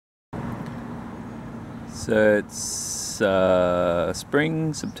So it's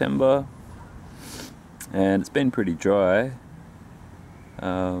spring, September, and it's been pretty dry.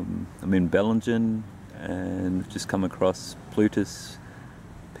 I'm in Bellingen and just come across Pluteus,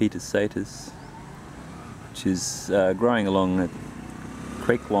 petasatus, which is growing along a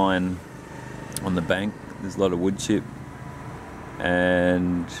creek line on the bank. There's a lot of woodchip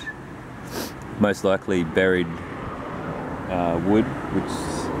and most likely buried wood, which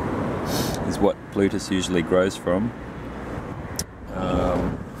is what Pluteus usually grows from.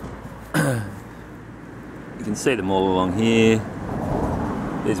 You can see them all along here.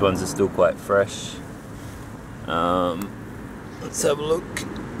 These ones are still quite fresh. Let's have a look.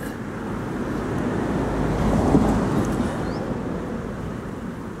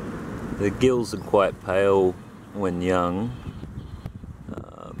 The gills are quite pale when young.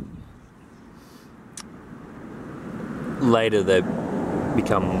 Later they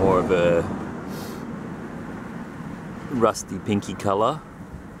become more of a rusty pinky colour.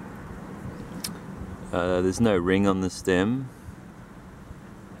 There's no ring on the stem,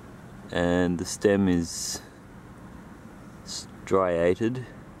 and the stem is striated,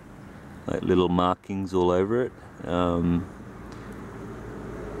 like little markings all over it.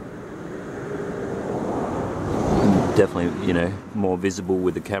 Definitely, you know, more visible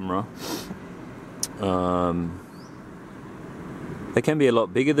with the camera. They can be a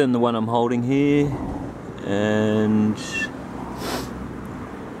lot bigger than the one I'm holding here, and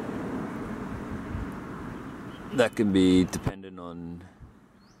that can be dependent on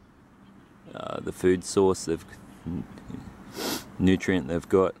the food source, nutrient they've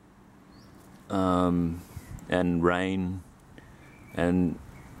got, and rain. And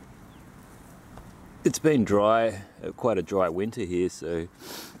it's been dry, quite a dry winter here, so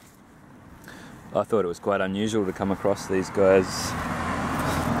I thought it was quite unusual to come across these guys.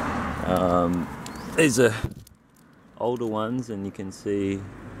 These are older ones, and you can see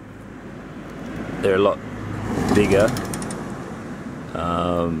they're a lot bigger.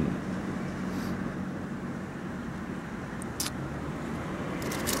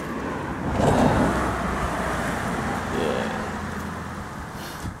 Yeah,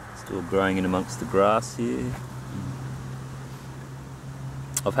 still growing in amongst the grass here.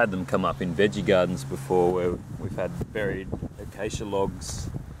 I've had them come up in veggie gardens before, where we've had buried acacia logs.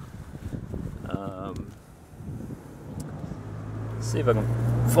 See if I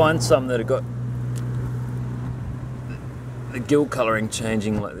can find some that have got the gill colouring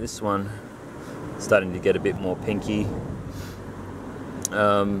changing, like this one, starting to get a bit more pinky.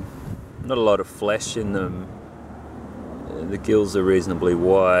 Not a lot of flesh in them. The gills are reasonably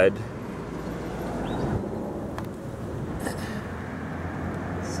wide.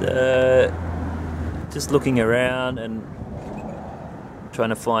 So just looking around and trying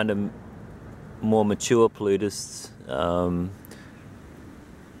to find a more mature Pluteus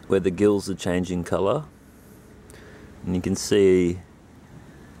where the gills are changing colour, and you can see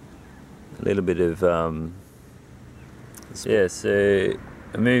a little bit of yeah. So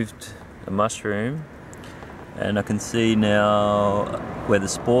I moved a mushroom, and I can see now where the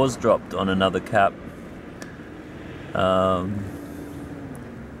spores dropped on another cap. Yeah,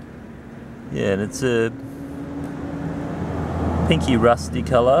 and it's a pinky rusty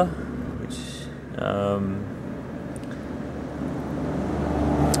colour, which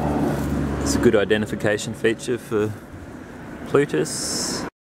is a good identification feature for Pluteus.